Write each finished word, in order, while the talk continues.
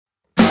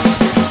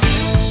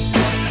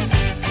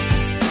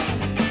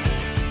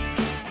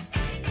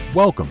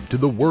Welcome to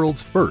the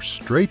world's first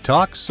Straight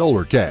Talk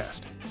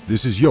Solarcast.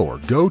 This is your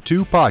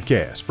go-to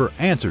podcast for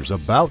answers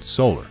about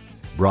solar.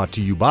 Brought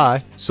to you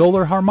by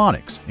Solar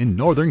Harmonics in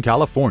Northern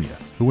California,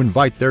 who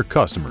invite their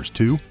customers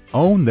to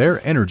own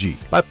their energy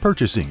by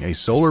purchasing a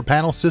solar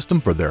panel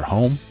system for their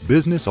home,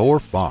 business, or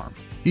farm.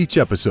 Each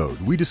episode,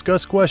 we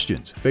discuss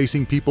questions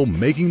facing people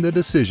making the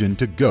decision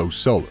to go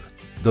solar.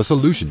 The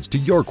solutions to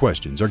your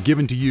questions are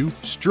given to you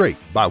straight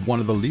by one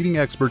of the leading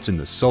experts in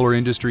the solar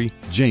industry,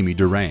 Jamie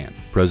Duran,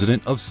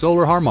 president of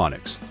Solar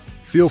Harmonics.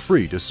 Feel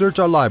free to search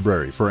our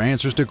library for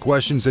answers to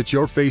questions that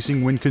you're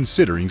facing when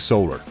considering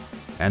solar.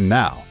 And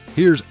now,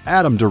 here's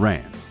Adam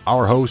Duran,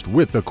 our host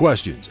with the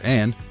questions,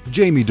 and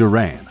Jamie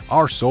Duran,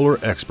 our solar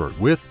expert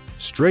with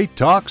Straight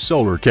Talk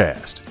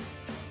Solarcast.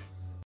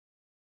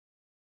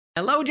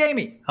 Hello,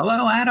 Jamie.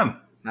 Hello, Adam.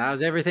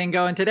 How's everything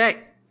going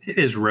today? It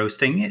is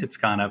roasting. It's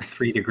gone up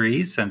 3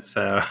 degrees since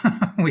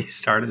we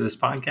started this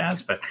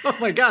podcast. But oh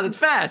my God, it's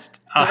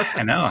fast.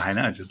 I know.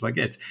 Just look,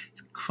 it's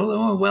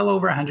well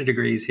over 100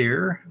 degrees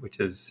here,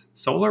 which is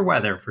solar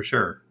weather for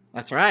sure.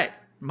 That's right.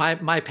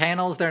 My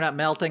panels, they're not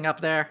melting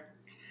up there.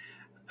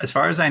 As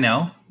far as I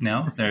know,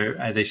 no.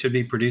 They should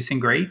be producing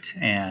great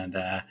and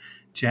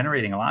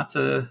generating lots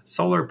of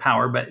solar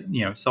power. But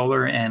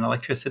solar and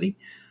electricity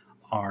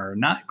are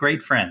not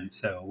great friends.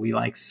 So we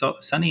like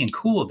sunny and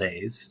cool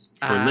days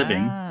for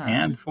living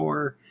and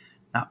for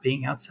not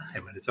being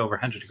outside when it's over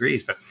 100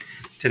 degrees. But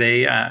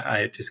today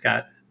I just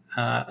got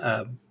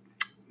a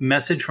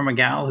message from a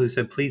gal who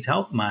said, please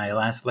help. My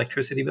last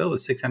electricity bill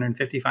was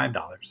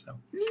 $655. So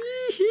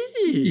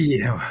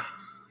yeah.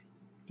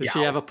 Does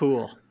she have a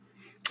pool?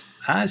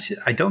 I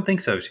don't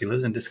think so. She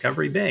lives in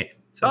Discovery Bay.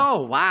 So,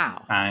 oh,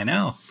 wow. I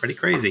know. Pretty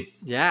crazy.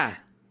 Yeah.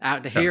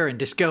 Out here in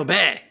Disco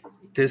Bay.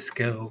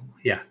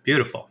 Yeah.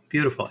 Beautiful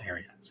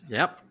area. So.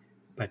 Yep.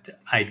 But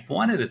I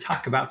wanted to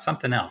talk about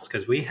something else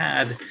because we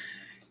had a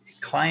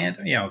client,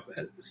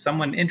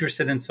 someone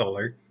interested in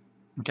solar,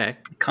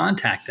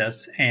 contact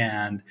us.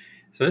 And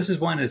so this is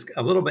one is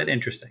a little bit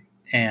interesting.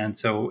 And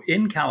so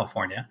in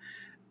California,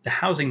 the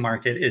housing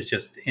market is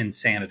just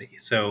insanity.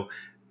 So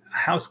a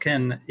house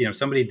can,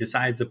 somebody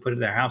decides to put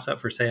their house up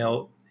for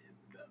sale.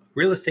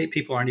 Real estate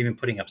people aren't even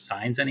putting up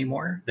signs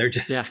anymore. They're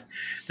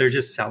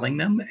just selling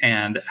them,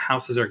 and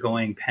houses are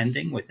going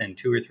pending within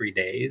 2 or 3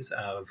 days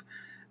of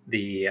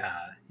the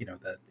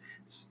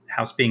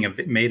house being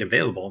made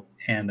available.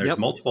 And there's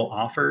multiple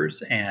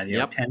offers, and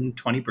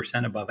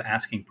 10-20% above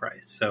asking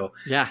price. So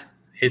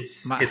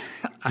it's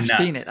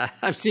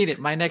I've seen it.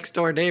 My next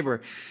door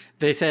neighbor,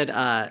 they said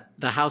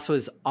the house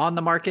was on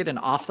the market and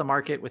off the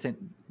market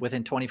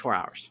within 24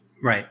 hours.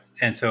 Right.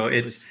 And so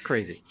it's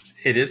crazy.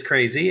 It is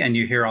crazy. And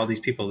you hear all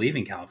these people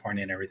leaving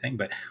California and everything.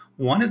 But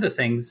one of the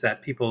things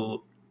that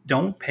people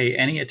don't pay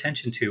any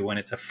attention to when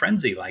it's a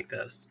frenzy like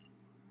this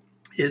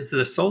is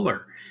the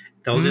solar.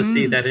 They'll just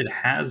see that it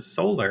has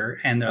solar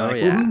and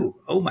they're ooh,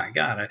 oh my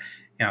God,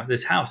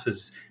 this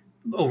house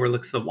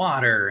overlooks the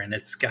water and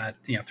it's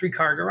got,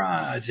 3-car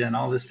garage and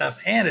all this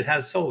stuff, and it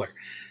has solar.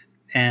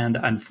 And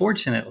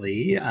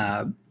unfortunately,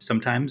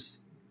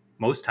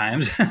 most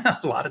times, a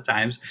lot of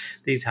times,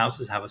 these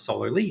houses have a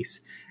solar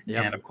lease.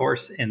 Yep. And of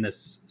course, in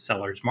this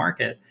seller's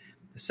market,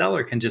 the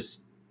seller can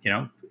just,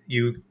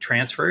 you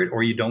transfer it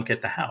or you don't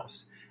get the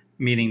house,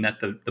 meaning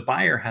that the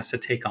buyer has to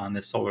take on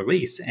this solar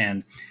lease.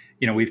 And,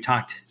 we've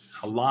talked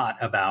a lot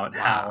about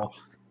how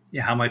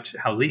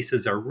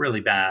leases are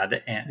really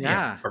bad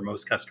and for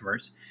most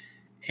customers.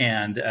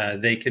 And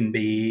they can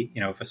be,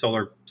 if a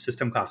solar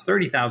system costs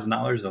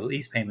 $30,000, the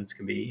lease payments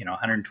can be,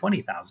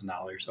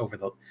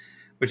 $120,000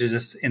 which is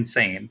just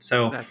insane.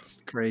 So that's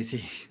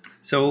crazy.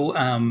 So,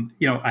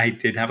 I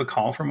did have a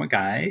call from a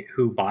guy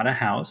who bought a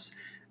house,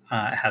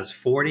 has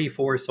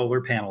 44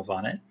 solar panels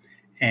on it.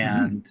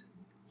 And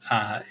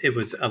it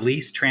was a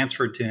lease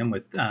transferred to him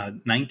with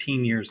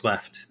 19 years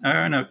left.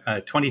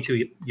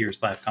 22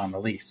 years left on the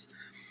lease.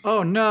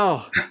 Oh,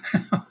 no.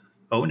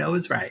 Oh, no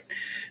is right.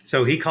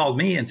 So he called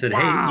me and said,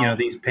 hey,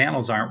 these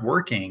panels aren't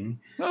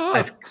working.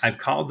 I've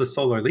called the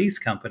solar lease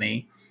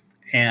company.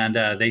 And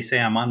they say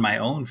I'm on my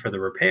own for the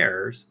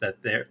repairs,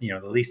 that the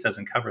lease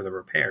doesn't cover the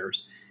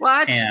repairs.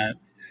 What? And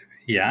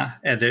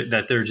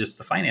that they're just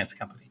the finance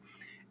company.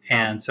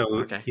 And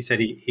he said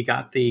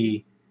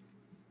he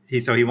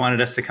wanted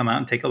us to come out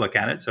and take a look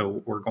at it.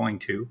 So we're going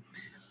to.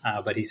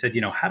 But he said,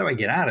 how do I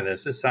get out of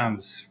this? This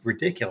sounds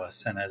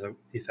ridiculous. And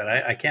he said,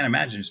 I can't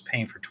imagine just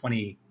paying for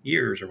 20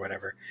 years or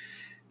whatever.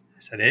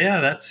 I said, yeah,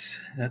 that's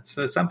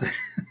something.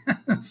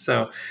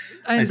 So,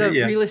 and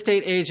real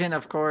estate agent,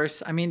 of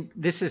course. I mean,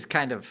 this is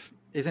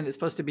isn't it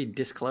supposed to be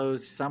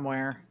disclosed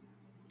somewhere?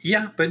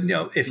 Yeah, but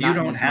if you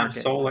don't have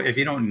solar, if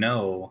you don't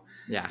know,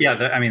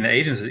 the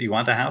agents, you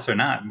want the house or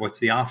not? What's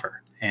the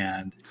offer?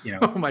 And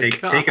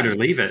take it or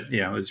leave it.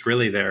 Is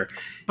really there.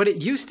 But it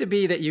used to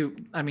be that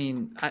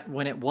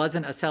when it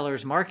wasn't a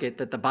seller's market,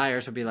 that the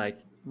buyers would be like,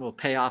 "We'll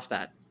pay off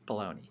that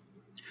baloney."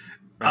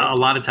 Right? A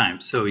lot of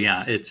times. So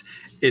it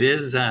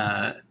is.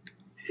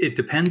 It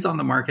depends on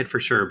the market for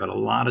sure, but a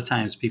lot of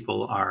times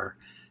people are,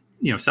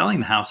 selling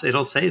the house.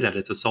 It'll say that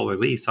it's a solar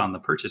lease on the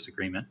purchase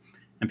agreement,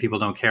 and people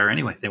don't care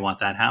anyway. They want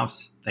that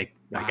house. I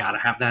got to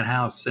have that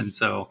house. And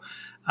so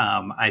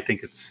I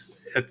think it's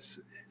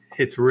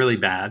really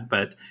bad.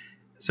 But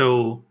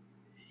so,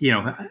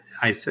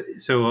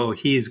 so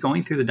he's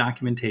going through the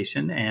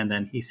documentation, and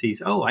then he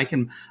sees, I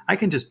can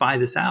just buy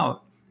this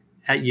out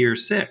at year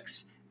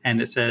 6. And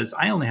it says,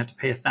 I only have to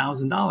pay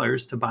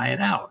 $1,000 to buy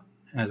it out.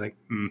 And I was like,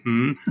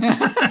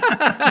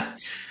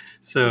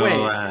 So,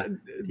 wait,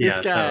 this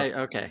guy,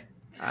 okay.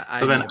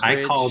 So then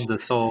I called the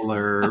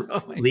solar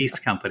lease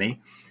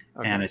company,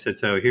 and I said,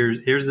 so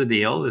here's the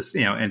deal. This,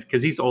 and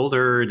because he's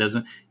older,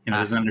 doesn't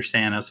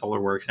understand how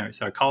solar works.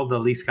 So I called the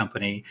lease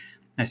company.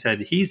 I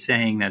said, he's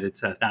saying that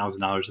it's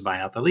 $1,000 to buy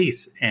out the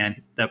lease. And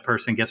that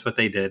person, guess what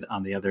they did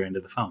on the other end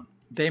of the phone?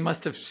 They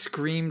must have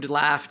screamed,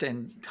 laughed,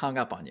 and hung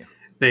up on you.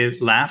 They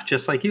laughed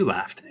just like you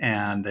laughed,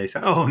 and they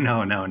said, "Oh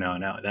no!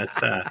 That's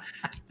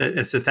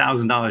it's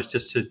 $1,000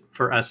 just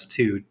for us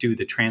to do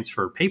the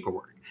transfer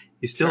paperwork.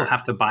 You still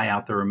have to buy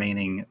out the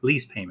remaining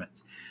lease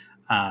payments."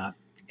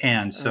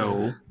 And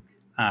so,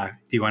 do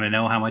you want to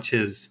know how much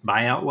his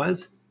buyout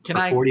was?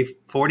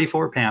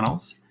 44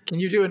 panels? Can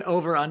you do an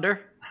over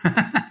under?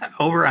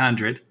 Over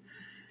 100.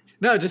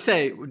 No, just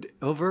say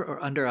over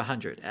or under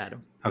 100,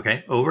 Adam.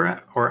 Okay,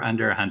 over or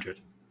under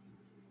 100?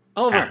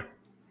 Over. Adam.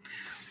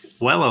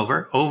 Well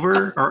over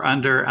or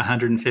under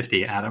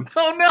 150, Adam?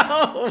 Oh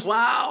no!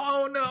 Wow!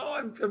 Oh no!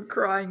 I'm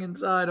crying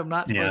inside. I'm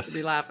not supposed to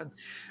be laughing.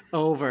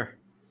 Over.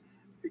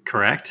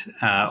 Correct.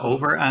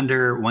 Over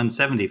under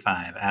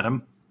 175,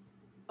 Adam?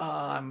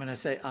 I'm gonna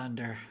say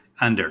under.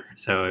 Under.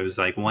 So it was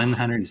like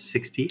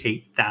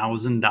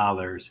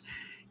 $168,000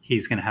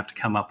 he's going to have to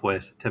come up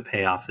with to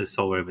pay off his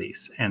solar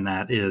lease, and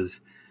that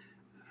is,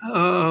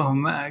 oh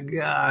my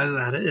gosh,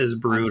 that is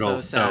brutal.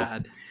 I'm so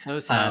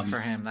sad for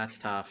him. That's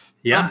tough.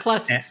 Yeah.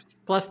 Plus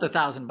the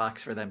 $1,000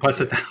 for them. Plus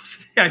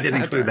 $1,000. I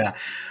didn't include that.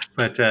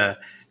 But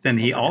then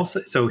he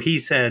he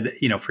said,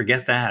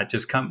 forget that.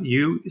 Just come,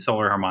 you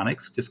Solar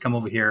Harmonics, just come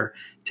over here,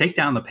 take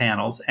down the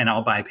panels, and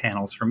I'll buy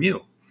panels from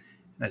you.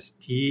 And I said,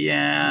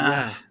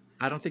 yeah.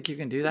 I don't think you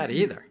can do that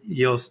either.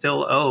 You'll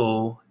still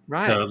owe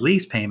the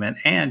lease payment,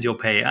 and you'll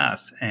pay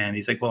us. And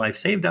he's like, well, I've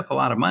saved up a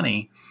lot of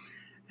money,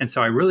 and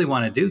so I really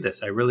want to do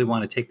this. I really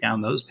want to take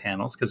down those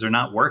panels because they're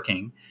not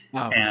working.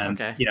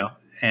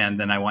 And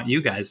then I want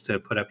you guys to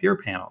put up your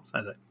panels. I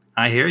was like,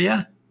 I hear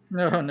you.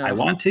 No. I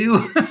want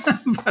to,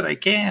 but I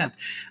can't.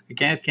 I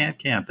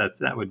can't.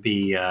 That would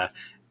be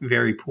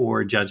very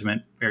poor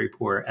judgment, very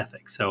poor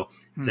ethics. So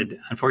I said,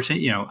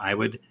 unfortunately, I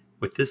would,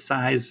 with this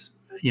size,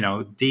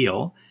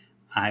 deal,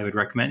 I would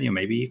recommend,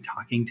 maybe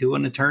talking to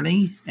an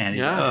attorney. And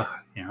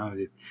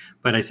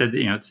but I said,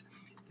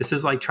 this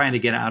is like trying to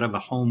get out of a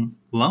home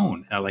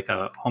loan, like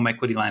a home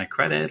equity line of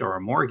credit or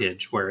a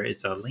mortgage where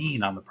it's a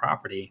lien on the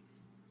property.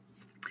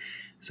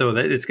 So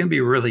that it's going to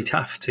be really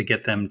tough to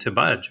get them to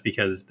budge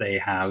because they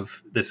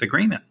have this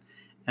agreement,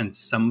 and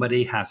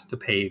somebody has to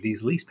pay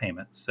these lease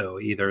payments. So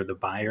either the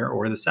buyer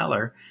or the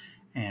seller.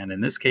 And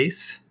in this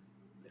case,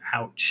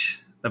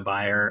 ouch, the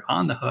buyer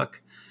on the hook,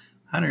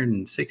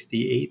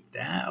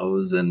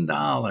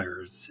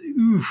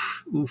 $168,000.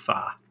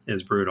 Oofa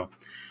is brutal.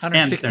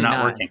 And they're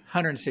not working.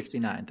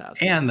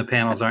 $169,000. And the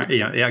panels aren't,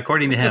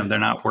 according to him, they're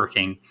not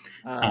working.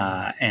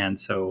 And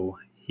so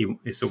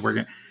we're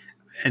going to,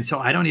 and so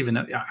I don't even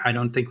know, I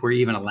don't think we're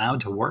even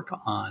allowed to work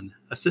on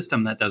a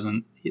system that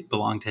doesn't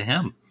belong to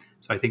him.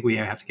 So I think we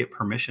have to get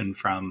permission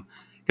from,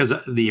 because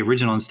the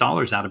original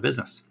installer's out of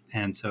business.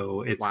 And so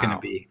it's going to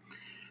be,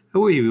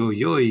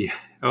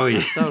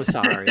 I'm so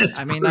sorry. It's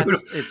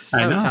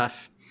so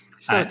tough.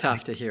 So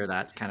tough to hear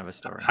that kind of a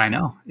story. I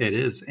know it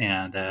is.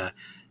 And,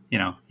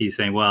 he's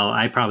saying, well,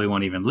 I probably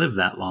won't even live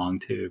that long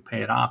to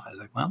pay it off. I was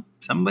like, well,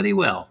 somebody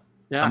will.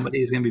 Yeah.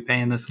 Somebody's going to be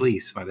paying this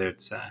lease, whether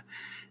it's,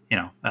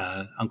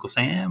 Uncle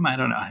Sam, I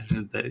don't know,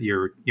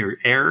 your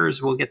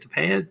heirs will get to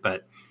pay it,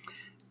 but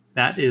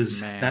that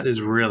is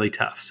really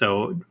tough.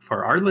 So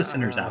for our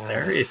listeners out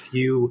there, if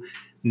you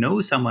know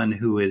someone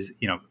who is,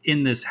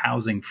 in this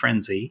housing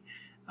frenzy,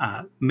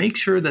 make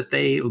sure that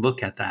they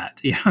look at that.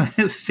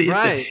 See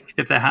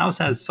if the house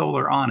has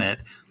solar on it.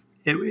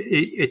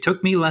 It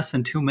took me less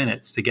than 2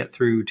 minutes to get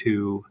through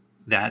to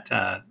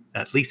that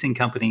leasing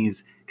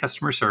company's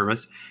customer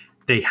service.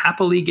 They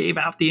happily gave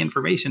out the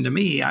information to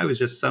me. I was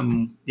just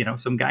some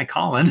guy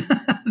calling.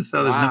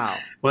 So there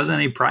wasn't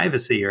any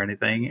privacy or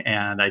anything.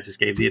 And I just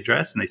gave the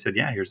address, and they said,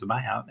 yeah, here's the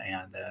buyout.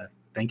 And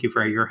thank you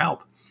for your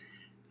help.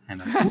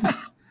 And I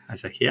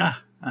was like, yeah.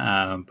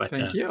 But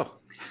thank you.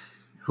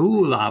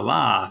 Hoo la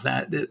la.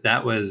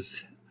 That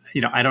was,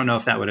 I don't know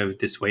if that would have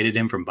dissuaded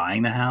him from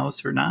buying the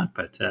house or not.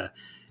 But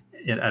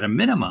at a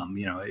minimum,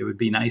 it would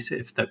be nice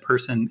if the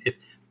person, if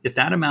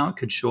that amount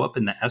could show up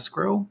in the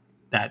escrow,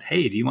 that,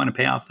 hey, do you want to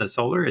pay off the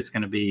solar? It's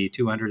going to be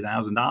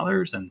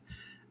 $200,000. And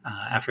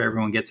after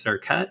everyone gets their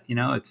cut,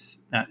 it's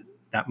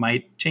that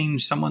might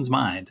change someone's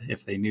mind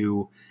if they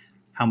knew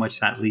how much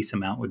that lease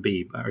amount would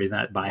be, or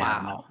that buyout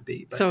amount would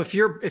be. But, so if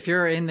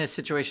you're in this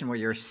situation where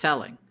you're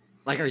selling,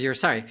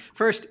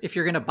 first, if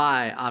you're going to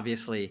buy,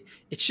 obviously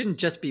it shouldn't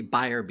just be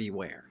buyer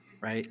beware,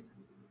 right?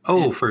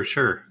 For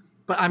sure.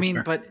 But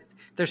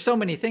there's so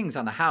many things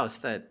on the house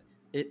that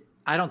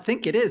I don't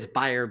think it is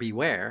buyer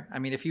beware. I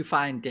mean, if you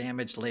find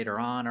damage later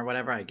on or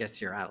whatever, I guess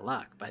you're out of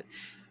luck, but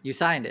you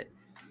signed it.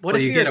 What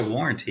if you get a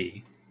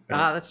warranty?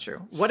 That's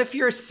true. What if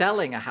you're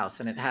selling a house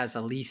and it has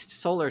a leased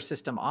solar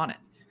system on it?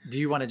 Do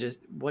you want to just,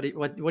 what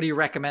do you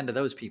recommend to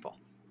those people?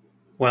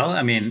 Well,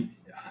 I mean,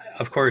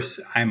 of course,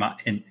 I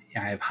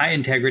have high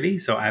integrity,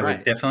 so I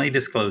would definitely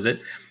disclose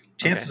it.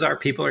 Chances are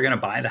people are going to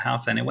buy the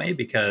house anyway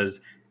because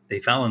they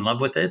fell in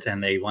love with it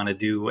and they want to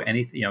do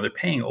anything. They're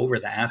paying over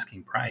the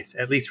asking price,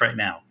 at least right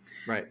now.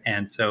 Right.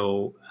 And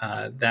so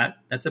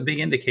that's a big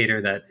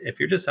indicator that if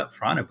you're just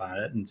upfront about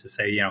it and to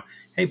say,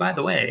 hey, by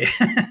the way,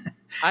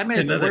 I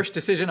made the worst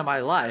decision of my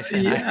life.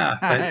 And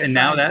and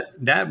now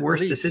that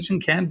worst decision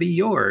can be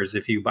yours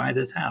if you buy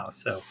this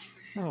house. So,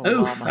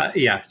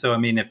 So, I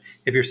mean,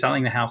 if you're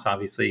selling the house,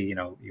 obviously,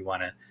 you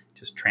want to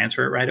just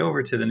transfer it right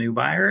over to the new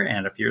buyer.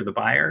 And if you're the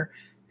buyer,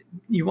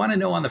 you want to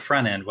know on the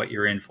front end what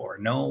you're in for.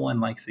 No one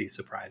likes these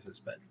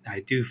surprises, but I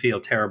do feel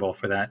terrible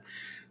for that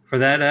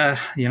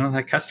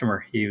that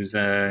customer. He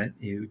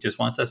just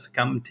wants us to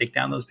come take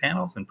down those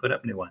panels and put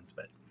up new ones.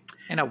 But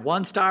and a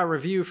 1-star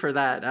review for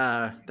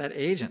that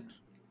agent.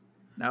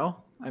 No,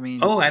 I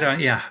mean, I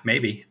don't. Yeah,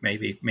 maybe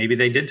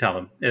they did tell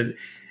him.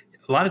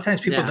 A lot of times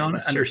people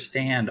don't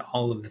understand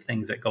all of the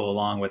things that go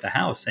along with a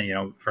house.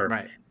 And,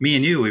 for me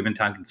and you, we've been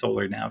talking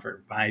solar now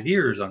for 5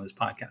 years on this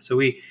podcast. So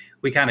we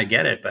kind of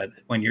get it. But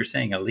when you're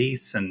saying a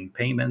lease and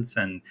payments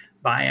and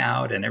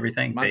buyout and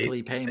everything,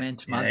 monthly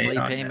payment,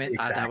 exactly.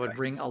 That would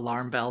ring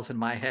alarm bells in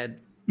my head.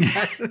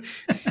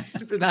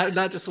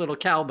 not just a little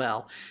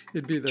cowbell.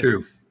 It'd be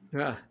true.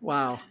 Yeah.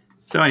 Wow.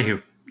 So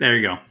anywho, there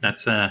you go.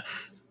 That's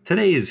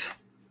today's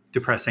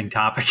depressing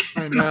topic.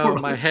 I know,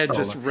 my head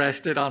just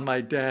rested on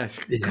my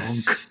desk.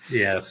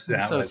 Yes.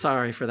 I'm so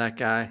sorry for that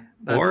guy.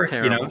 That's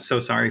terrible. So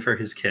sorry for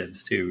his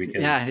kids too,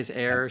 because his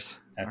heirs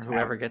or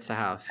whoever gets the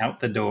house out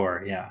the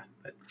door. Yeah,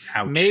 but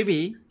ouch.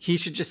 Maybe he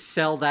should just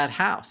sell that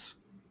house.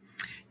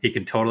 He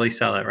could totally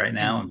sell it right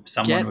now, and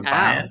someone would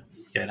buy it.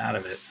 Get out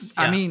of it. Yeah.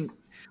 I mean,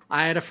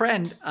 I had a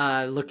friend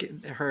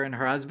her and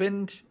her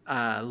husband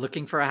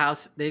looking for a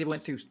house. They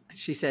went through,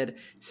 she said,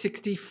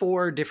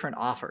 64 different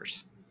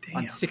offers. Damn.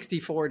 On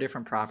 64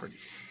 different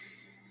properties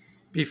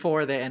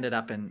before they ended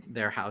up in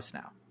their house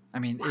now. I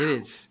mean, It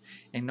is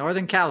in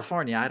Northern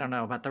California. I don't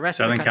know about the rest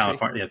of the country.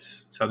 California.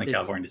 Southern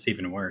California. It's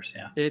even worse.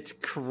 Yeah. It's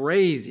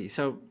crazy.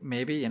 So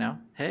maybe,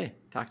 hey,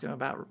 talk to him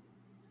about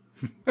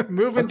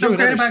moving to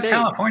another state.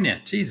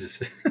 California. Jesus.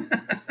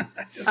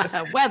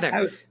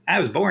 Weather. I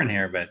was born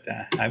here, but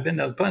I've been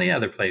to plenty of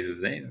other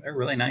places. They're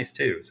really nice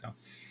too. So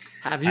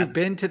have you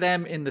been to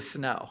them in the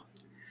snow?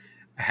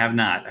 I have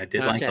not. I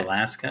did like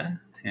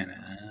Alaska. And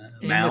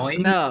Maui.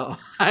 In the snow.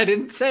 I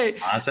didn't say.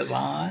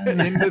 Mazatlan.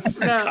 In the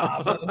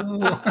snow.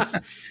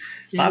 A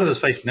lot of those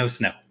places, no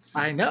snow.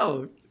 I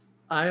know.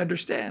 I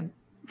understand.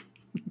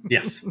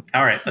 Yes.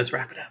 All right. Let's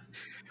wrap it up.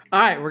 All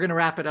right. We're going to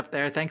wrap it up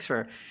there. Thanks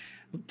for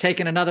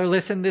taking another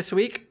listen this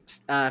week.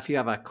 If you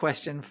have a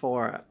question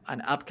for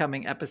an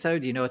upcoming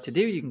episode, you know what to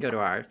do. You can go to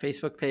our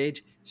Facebook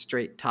page,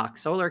 Straight Talk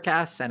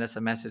Solarcast. Send us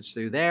a message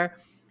through there.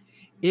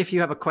 If you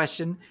have a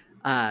question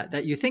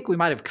that you think we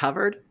might have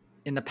covered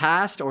in the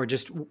past, or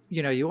just,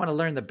 you want to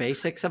learn the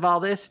basics of all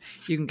this,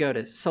 you can go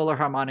to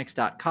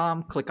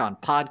solarharmonics.com, click on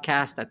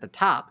podcast at the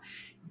top,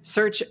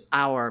 search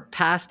our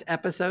past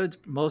episodes.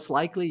 Most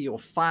likely you'll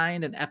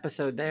find an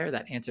episode there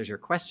that answers your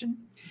question.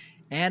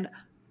 And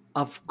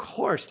of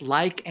course,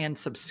 like and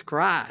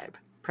subscribe.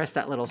 Press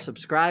that little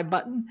subscribe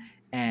button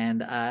and,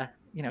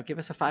 give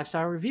us a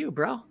 5-star review,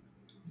 bro.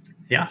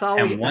 Yeah.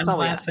 And one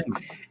last thing.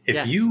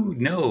 If you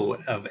know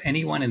of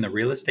anyone in the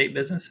real estate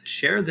business,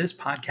 share this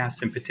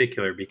podcast in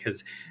particular,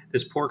 because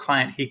this poor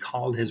client, he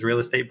called his real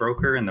estate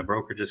broker and the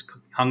broker just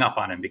hung up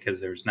on him because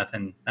there's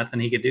nothing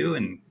he could do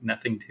and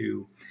nothing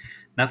to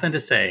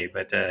say.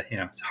 But,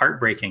 it's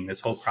heartbreaking, this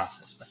whole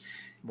process. But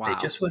they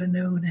just would have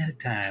known at a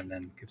time,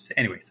 then could say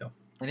anyway. So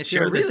and if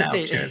you're a real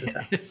estate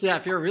yeah,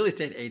 if you're a real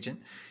estate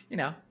agent,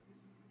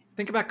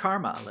 think about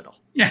karma a little.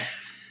 Yeah.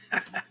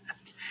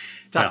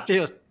 Talk to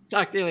you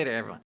later,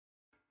 everyone.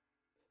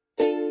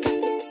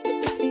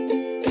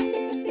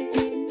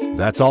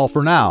 That's all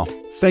for now.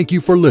 Thank you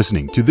for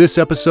listening to this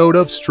episode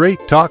of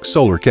Straight Talk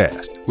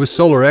Solarcast with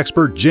solar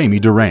expert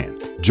Jamie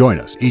Durand. Join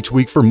us each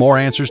week for more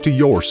answers to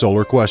your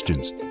solar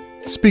questions.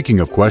 Speaking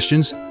of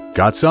questions,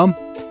 got some?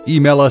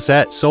 Email us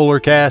at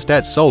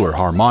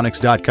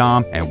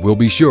solarcast@solarharmonics.com and we'll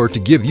be sure to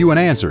give you an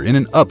answer in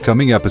an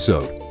upcoming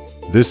episode.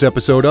 This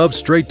episode of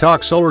Straight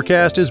Talk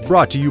Solarcast is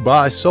brought to you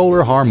by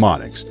Solar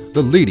Harmonics,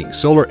 the leading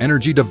solar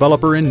energy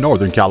developer in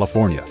Northern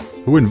California,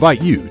 who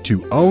invite you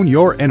to own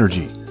your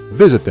energy.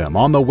 Visit them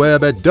on the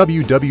web at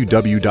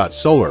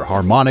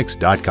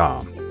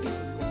www.solarharmonics.com.